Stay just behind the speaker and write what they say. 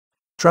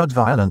Drug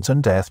violence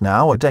and death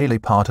now a daily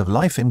part of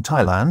life in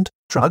Thailand.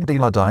 Drug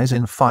dealer dies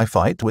in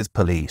firefight with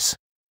police.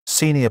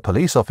 Senior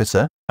police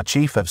officer, a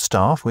chief of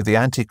staff with the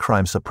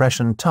Anti-Crime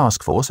Suppression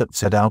Task Force at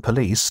Sadao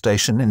Police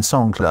Station in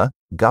Songkhla,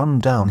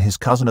 gunned down his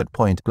cousin at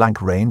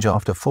point-blank range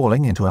after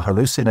falling into a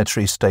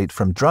hallucinatory state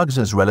from drugs.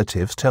 As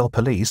relatives tell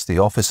police, the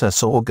officer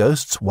saw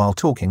ghosts while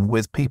talking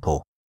with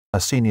people.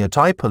 A senior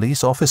Thai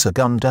police officer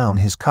gunned down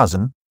his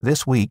cousin,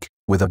 this week,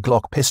 with a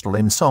Glock pistol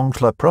in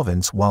Songkhla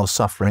province while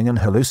suffering an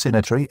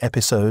hallucinatory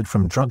episode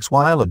from drugs,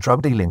 while a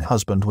drug-dealing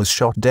husband was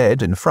shot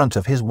dead in front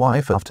of his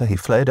wife after he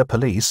fled a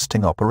police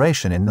sting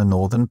operation in the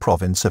northern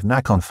province of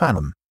Nakhon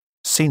Phanom.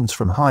 Scenes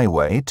from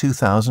Highway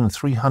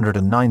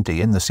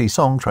 2390 in the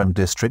Songkhla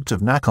district of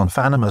Nakhon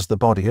Phanom as the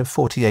body of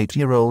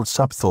 48-year-old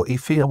Sadao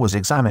Police was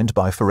examined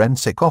by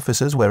forensic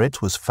officers, where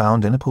it was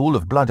found in a pool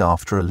of blood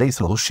after a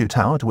lethal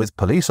shootout with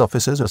police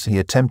officers as he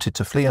attempted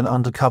to flee an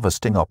undercover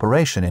sting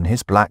operation in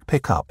his black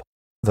pickup.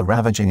 The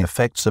ravaging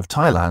effects of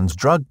Thailand's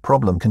drug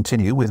problem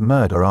continue, with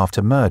murder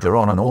after murder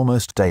on an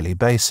almost daily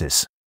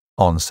basis.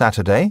 On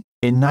Saturday,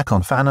 in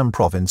Nakhon Phanom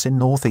province in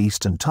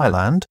northeastern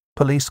Thailand,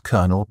 Police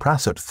Colonel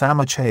Prasut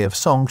Thamache of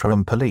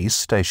Songkhla Police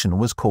Station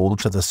was called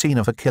to the scene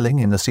of a killing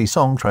in the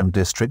Songkhla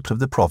district of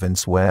the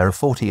province, where a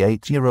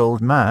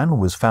 48-year-old man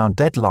was found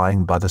dead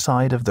lying by the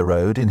side of the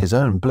road in his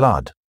own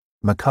blood.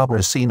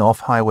 Macabre scene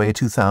off Highway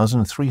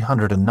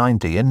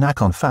 2390 in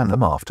Nakhon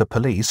Phanom after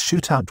police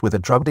shootout with a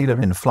drug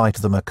dealer in flight.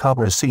 The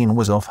macabre scene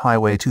was off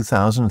Highway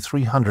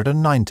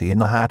 2390 in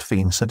the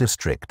Hatfinsa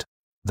district.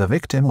 The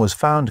victim was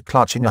found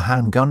clutching a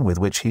handgun with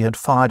which he had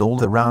fired all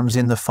the rounds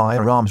in the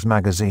firearms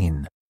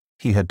magazine.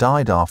 He had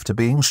died after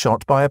being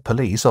shot by a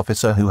police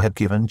officer who had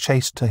given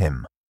chase to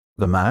him.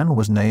 The man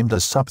was named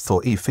as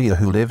Sadao Police,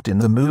 who lived in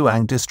the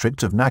Muang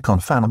district of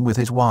Nakhon Phanom with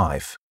his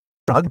wife.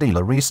 Drug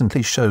dealer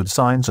recently showed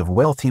signs of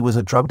wealth. He was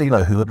a drug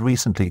dealer who had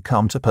recently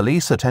come to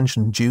police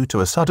attention due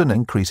to a sudden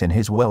increase in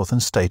his wealth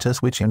and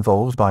status, which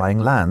involved buying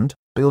land,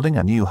 building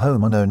a new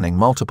home and owning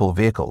multiple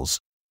vehicles.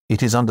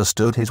 It is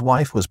understood his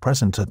wife was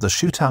present at the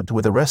shootout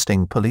with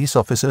arresting police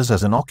officers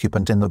as an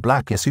occupant in the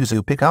black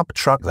Isuzu pickup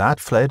truck that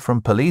fled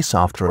from police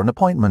after an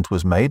appointment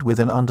was made with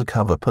an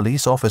undercover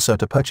police officer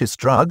to purchase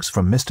drugs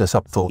from Mr.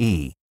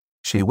 Sadao.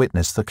 She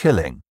witnessed the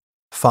killing.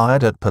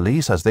 Fired at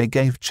police as they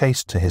gave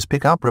chase to his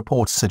pickup.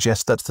 Reports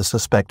suggest that the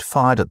suspect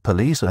fired at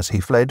police as he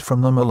fled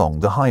from them along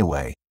the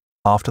highway.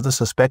 After the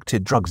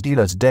suspected drugs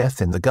dealer's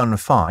death in the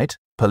gunfight,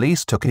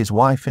 police took his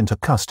wife into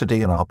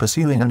custody and are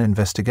pursuing an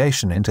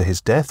investigation into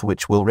his death,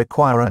 which will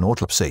require an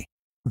autopsy.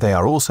 They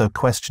are also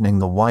questioning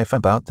the wife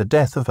about the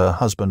death of her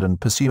husband and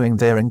pursuing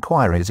their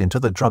inquiries into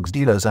the drugs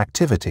dealer's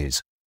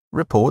activities.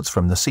 Reports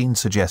from the scene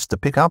suggest the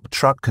pickup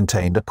truck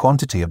contained a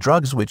quantity of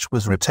drugs which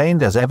was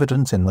retained as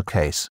evidence in the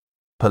case.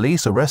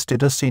 Police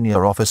arrested a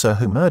senior officer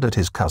who murdered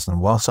his cousin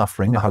while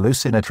suffering a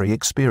hallucinatory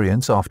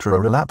experience after a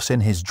relapse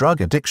in his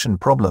drug addiction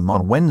problem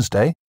on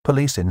Wednesday.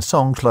 Police in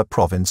Songkhla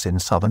province in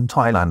southern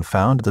Thailand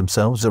found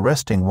themselves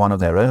arresting one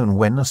of their own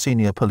when a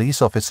senior police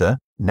officer,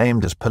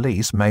 named as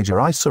Police Major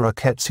Isara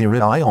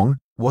Ketsiriayong,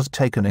 was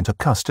taken into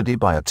custody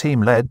by a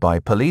team led by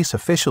police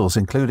officials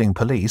including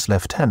Police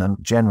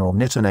Lieutenant General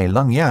Nitanay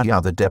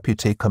Lungyaya, the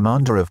Deputy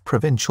Commander of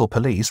Provincial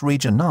Police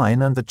Region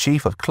 9, and the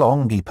Chief of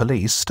Klonggi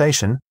Police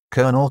Station,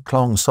 Colonel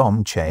Klong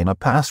Somchana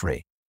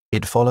Pasri.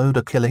 It followed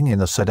a killing in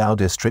the Sadao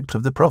district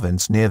of the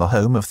province near the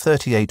home of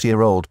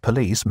 38-year-old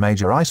Police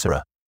Major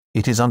Isara.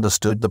 It is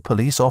understood the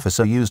police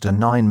officer used a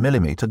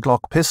 9mm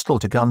Glock pistol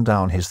to gun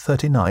down his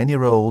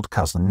 39-year-old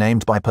cousin,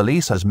 named by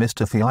police as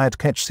Mr. Thiat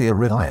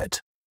Ketchir.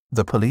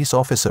 The police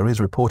officer is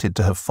reported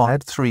to have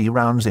fired 3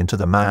 rounds into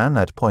the man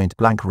at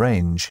point-blank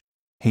range.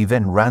 He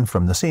then ran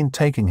from the scene,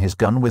 taking his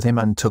gun with him,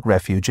 and took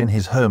refuge in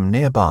his home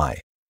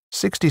nearby.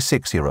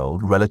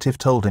 66-year-old relative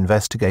told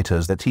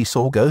investigators that he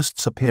saw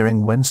ghosts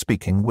appearing when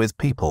speaking with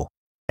people.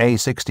 A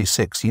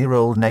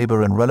 66-year-old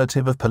neighbor and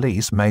relative of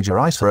Police Major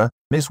Isara,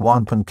 Ms.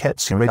 Wanpan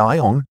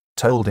Ketsiriayong,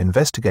 told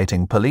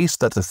investigating police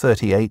that the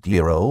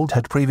 38-year-old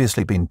had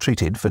previously been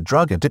treated for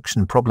drug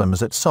addiction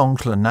problems at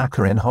Songkhla and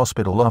Nakhon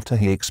Hospital after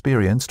he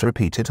experienced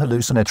repeated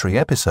hallucinatory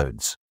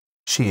episodes.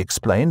 She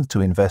explained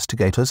to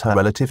investigators her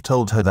relative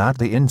told her that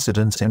the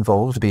incidents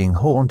involved being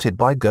haunted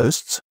by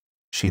ghosts.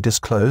 She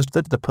disclosed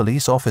that the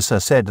police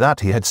officer said that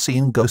he had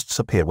seen ghosts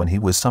appear when he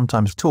was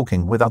sometimes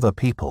talking with other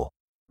people.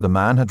 The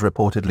man had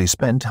reportedly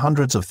spent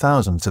hundreds of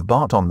thousands of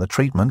baht on the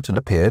treatment and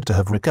appeared to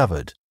have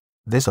recovered.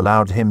 This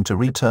allowed him to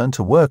return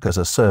to work as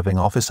a serving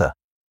officer.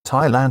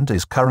 Thailand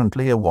is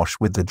currently awash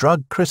with the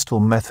drug crystal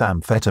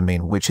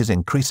methamphetamine, which is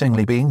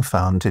increasingly being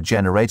found to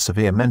generate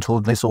severe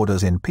mental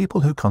disorders in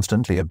people who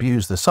constantly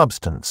abuse the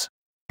substance.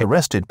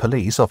 Arrested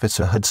police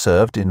officer had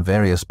served in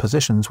various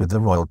positions with the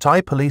Royal Thai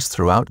Police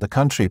throughout the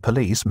country.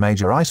 Police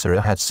Major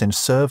Isara had since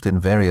served in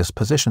various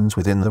positions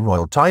within the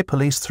Royal Thai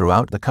Police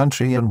throughout the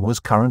country and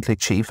was currently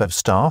Chief of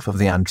Staff of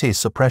the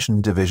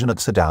Anti-Suppression Division at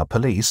Sadao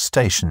Police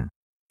Station.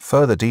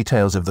 Further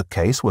details of the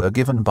case were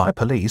given by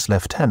Police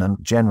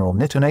Lieutenant General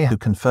Nitanay, who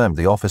confirmed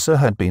the officer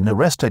had been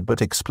arrested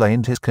but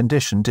explained his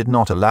condition did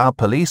not allow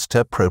police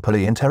to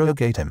properly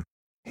interrogate him.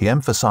 He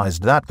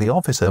emphasized that the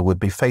officer would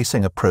be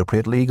facing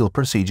appropriate legal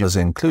procedures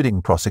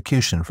including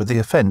prosecution for the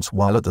offense,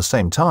 while at the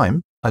same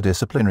time, a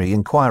disciplinary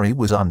inquiry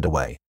was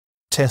underway.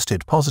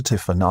 Tested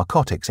positive for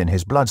narcotics in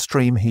his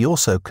bloodstream, he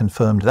also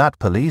confirmed that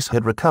police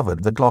had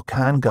recovered the Glock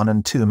handgun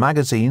and 2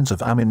 magazines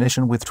of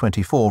ammunition with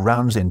 24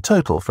 rounds in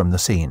total from the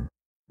scene.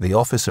 The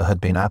officer had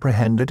been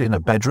apprehended in a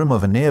bedroom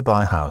of a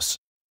nearby house.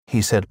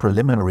 He said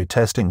preliminary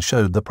testing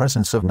showed the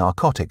presence of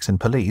narcotics in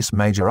Police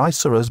Major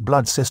Isara's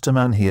blood system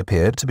and he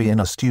appeared to be in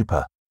a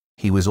stupor.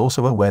 He was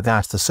also aware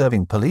that the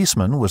serving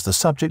policeman was the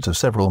subject of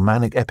several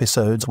manic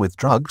episodes with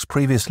drugs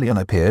previously and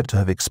appeared to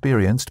have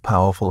experienced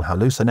powerful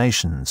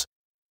hallucinations.